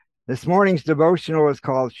This morning's devotional is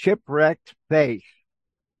called Shipwrecked Faith.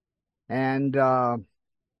 And the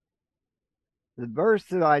verse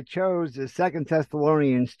that I chose is 2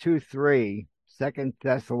 Thessalonians 2:3. 2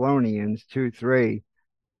 Thessalonians 2:3.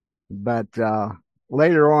 But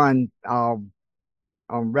later on, I'll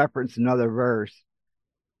reference another verse.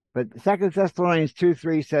 But 2 Thessalonians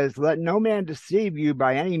 2:3 says, "Let no man deceive you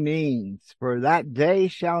by any means, for that day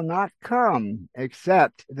shall not come,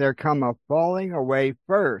 except there come a falling away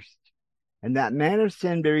first, and that man of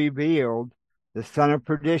sin be revealed, the son of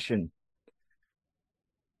perdition."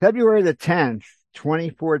 February the 10th,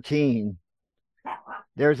 2014,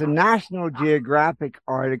 there's a National Geographic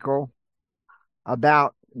article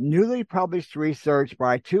about newly published research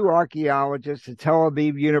by two archaeologists at Tel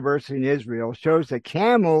Aviv University in Israel shows that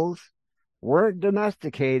camels weren't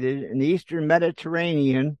domesticated in the Eastern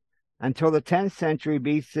Mediterranean until the 10th century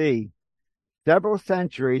BC, several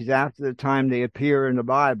centuries after the time they appear in the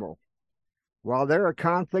Bible. While there are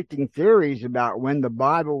conflicting theories about when the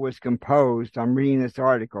Bible was composed, I'm reading this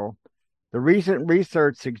article, the recent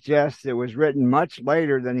research suggests it was written much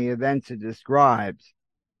later than the events it describes.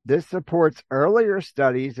 This supports earlier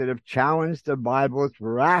studies that have challenged the Bible's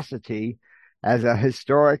veracity as a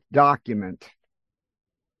historic document.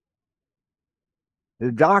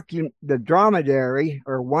 The dromedary,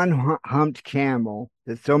 or one-humped camel,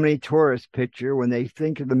 that so many tourists picture when they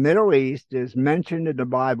think of the Middle East, is mentioned in the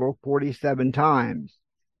Bible 47 times.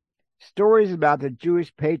 Stories about the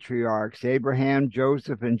Jewish patriarchs, Abraham,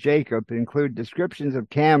 Joseph, and Jacob, include descriptions of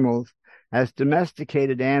camels as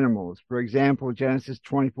domesticated animals. For example, Genesis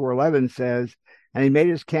 24:11 says, "And he made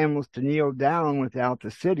his camels to kneel down without the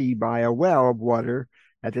city by a well of water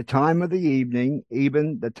at the time of the evening,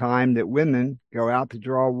 even the time that women go out to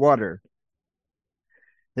draw water."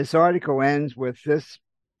 This article ends with this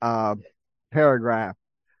paragraph.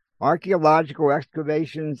 Archaeological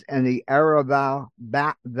excavations in the Arava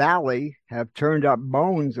Valley have turned up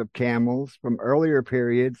bones of camels from earlier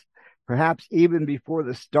periods, perhaps even before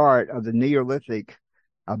the start of the Neolithic,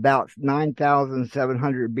 about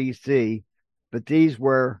 9,700 BC, but these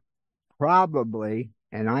were probably,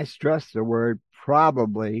 and I stress the word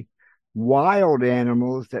probably, wild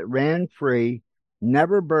animals that ran free,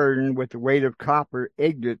 never burdened with the weight of copper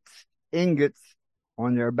ingots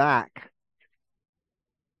on their back.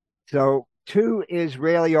 So, two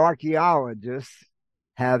Israeli archaeologists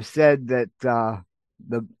have said that the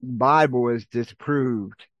Bible is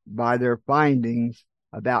disproved by their findings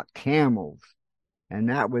about camels, and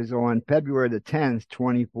that was on February the 10th,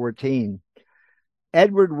 2014.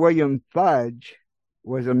 Edward William Fudge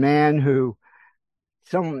was some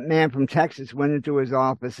man from Texas went into his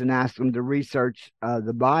office and asked him to research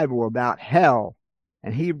the Bible about hell,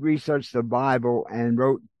 and he researched the Bible and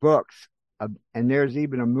wrote books, and there's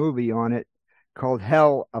even a movie on it called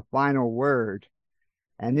Hell, A Final Word.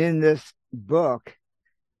 And in this book,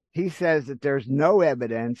 he says that there's no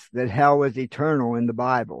evidence that hell is eternal in the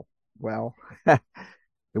Bible. Well, the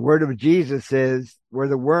word of Jesus is where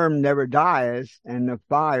the worm never dies and the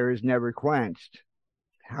fire is never quenched.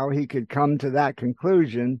 How he could come to that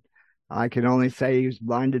conclusion, I can only say he was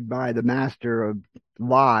blinded by the master of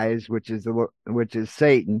lies, which is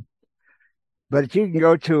Satan. But you can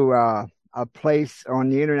go to a place on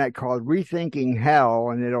the internet called Rethinking Hell,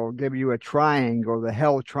 and it'll give you a triangle, the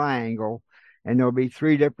hell triangle, and there'll be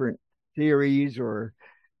three different theories or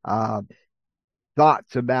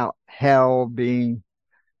thoughts about hell being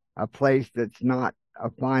a place that's not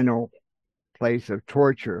a final place of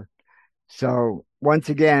torture. So once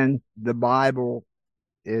again, the Bible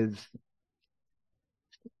is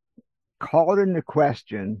called into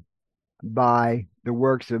question by the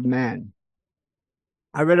works of men.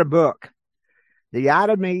 I read a book, The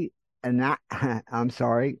Anatomy of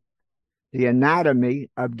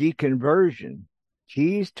Deconversion,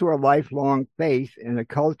 Keys to a Lifelong Faith in a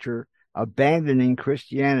Culture Abandoning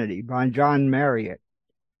Christianity, by John Marriott.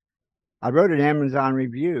 I wrote an Amazon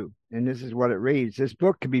review, and this is what it reads. This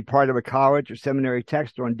book could be part of a college or seminary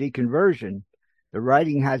text on deconversion. The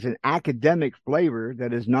writing has an academic flavor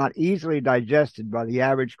that is not easily digested by the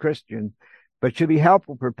average Christian, but should be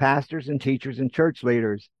helpful for pastors and teachers and church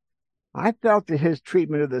leaders. I felt that his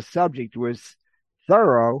treatment of the subject was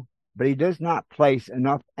thorough, but he does not place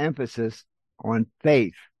enough emphasis on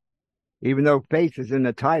faith. Even though faith is in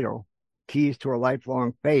the title, Keys to a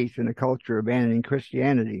Lifelong Faith in a Culture Abandoning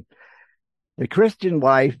Christianity. The Christian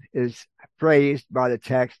life is phrased by the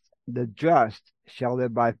text, "The just shall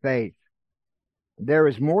live by faith." There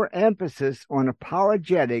is more emphasis on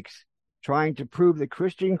apologetics, trying to prove the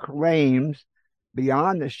Christian claims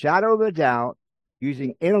beyond the shadow of a doubt,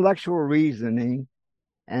 using intellectual reasoning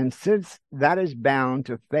And since that is bound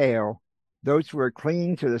to fail, those who are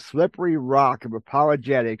clinging to the slippery rock of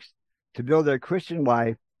apologetics to build their Christian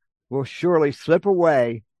life will surely slip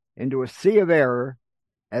away into a sea of error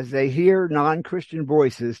as they hear non-Christian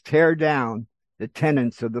voices tear down the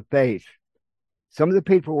tenets of the faith. Some of the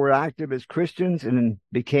people were active as Christians and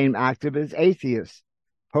became active as atheists,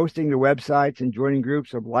 posting to websites and joining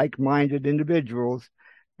groups of like-minded individuals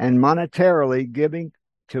and monetarily giving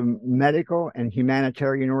to medical and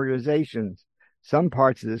humanitarian organizations. Some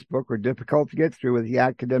parts of this book were difficult to get through with the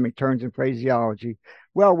academic terms and phraseology,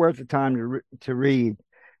 well worth the time to read.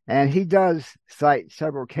 And he does cite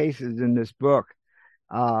several cases in this book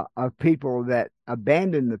of people that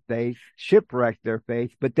abandoned the faith, shipwrecked their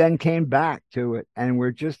faith, but then came back to it and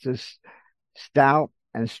were just as stout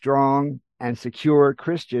and strong and secure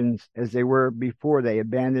Christians as they were before they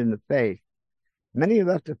abandoned the faith. Many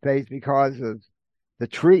left the faith because of the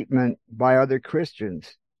treatment by other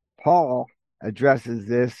Christians. Paul addresses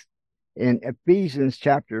this in Ephesians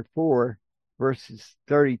chapter 4, verses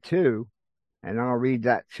 32, and I'll read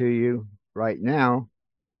that to you right now.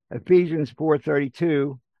 Ephesians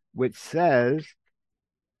 4:32, which says,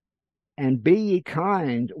 "And be ye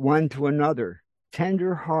kind one to another,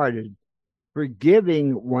 tender-hearted,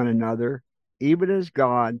 forgiving one another, even as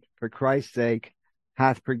God, for Christ's sake,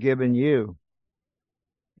 hath forgiven you."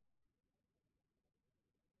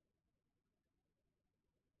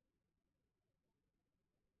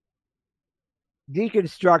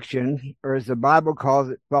 Deconstruction, or as the Bible calls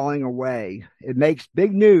it, falling away. It makes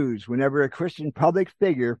big news whenever a Christian public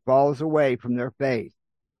figure falls away from their faith.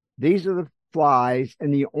 These are the flies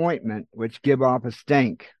in the ointment which give off a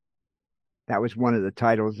stink. That was one of the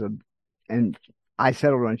titles of, and I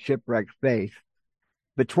settled on Shipwrecked Faith.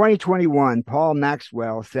 But 2021, Paul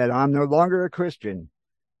Maxwell said, "I'm no longer a Christian."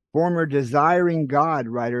 Former Desiring God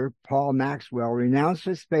writer Paul Maxwell renounced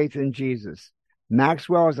his faith in Jesus.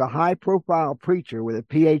 Maxwell is a high-profile preacher with a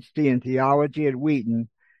PhD in theology at Wheaton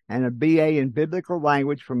and a BA in biblical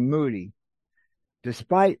language from Moody.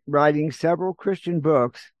 Despite writing several Christian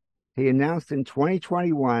books, he announced in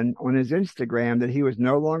 2021 on his Instagram that he was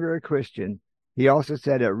no longer a Christian. He also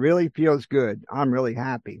said, "It really feels good. I'm really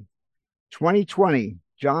happy." 2020,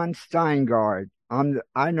 John Steingard,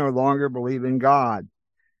 I no longer believe in God.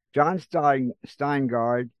 John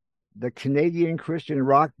Steingard, the Canadian Christian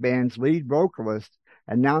rock band's lead vocalist,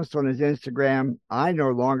 announced on his Instagram, "I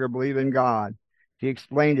no longer believe in God." He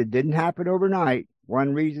explained it didn't happen overnight.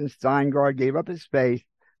 One reason Steingard gave up his faith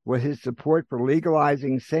was his support for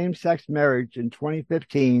legalizing same-sex marriage in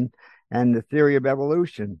 2015 and the theory of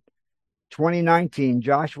evolution. 2019,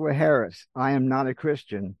 Joshua Harris, "I am not a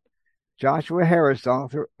Christian." Joshua Harris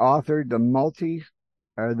authored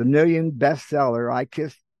the million bestseller, "I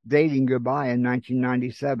Kissed Dating Goodbye" in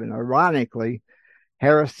 1997. Ironically,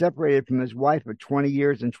 Harris separated from his wife of 20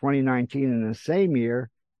 years in 2019. In the same year,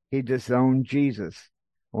 he disowned Jesus.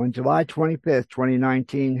 On July 25th,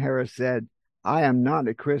 2019, Harris said, "I am not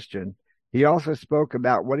a Christian." He also spoke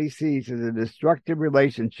about what he sees as a destructive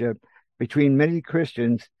relationship between many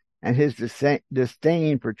Christians and his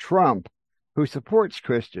disdain for Trump, who supports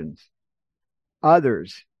Christians.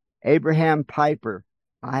 Others, Abraham Piper.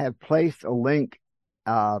 I have placed a link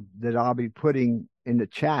that I'll be putting in the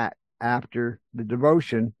chat after the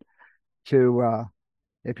devotion to,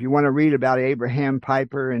 if you want to read about Abraham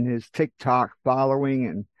Piper and his TikTok following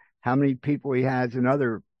and how many people he has and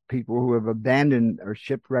other people who have abandoned or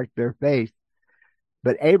shipwrecked their faith.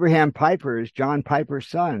 But Abraham Piper is John Piper's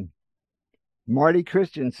son. Marty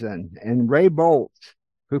Christensen and Ray Boltz,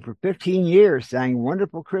 who for 15 years sang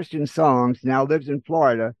wonderful Christian songs, now lives in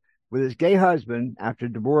Florida with his gay husband after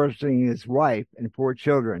divorcing his wife and 4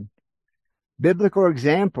 children. Biblical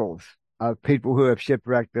examples of people who have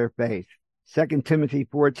shipwrecked their faith. 2 Timothy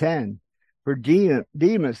 4:10, "For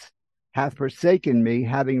Demas hath forsaken me,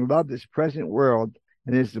 having loved this present world,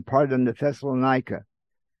 and is departed unto Thessalonica."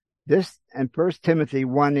 This and 1 Timothy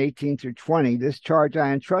 1:18-20, "This charge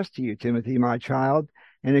I entrust to you, Timothy, my child,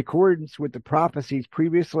 in accordance with the prophecies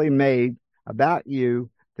previously made about you,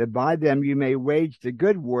 that by them you may wage the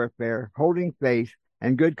good warfare, holding faith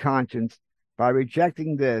and good conscience. By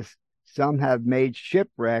rejecting this, some have made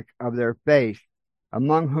shipwreck of their faith,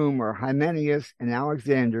 among whom are Hymenaeus and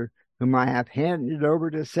Alexander, whom I have handed over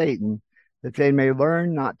to Satan, that they may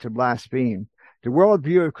learn not to blaspheme." The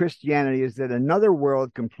worldview of Christianity is that another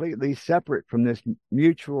world completely separate from this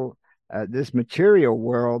material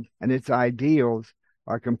world and its ideals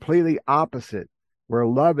are completely opposite, where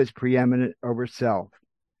love is preeminent over self.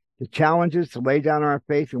 The challenge is to lay down our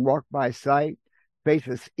faith and walk by sight, face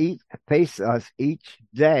us each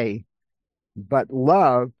day, but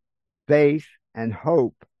love, faith, and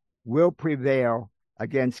hope will prevail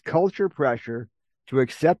against culture pressure to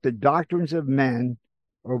accept the doctrines of men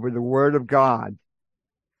over the Word of God.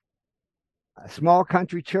 A small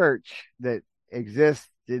country church that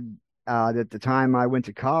existed at the time I went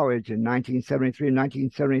to college in 1973 and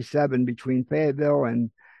 1977 between Fayetteville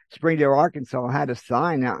and Springdale, Arkansas, had a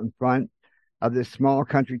sign out in front of this small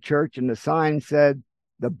country church, and the sign said,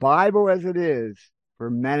 "The Bible as it is, for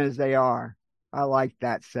men as they are." I like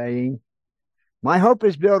that saying. My hope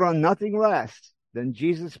is built on nothing less than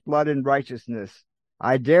Jesus' blood and righteousness.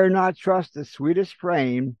 I dare not trust the sweetest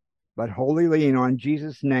frame, but wholly lean on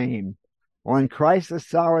Jesus' name. On Christ the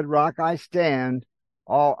solid rock I stand.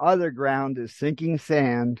 All other ground is sinking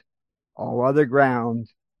sand. All other ground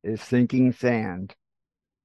is sinking sand.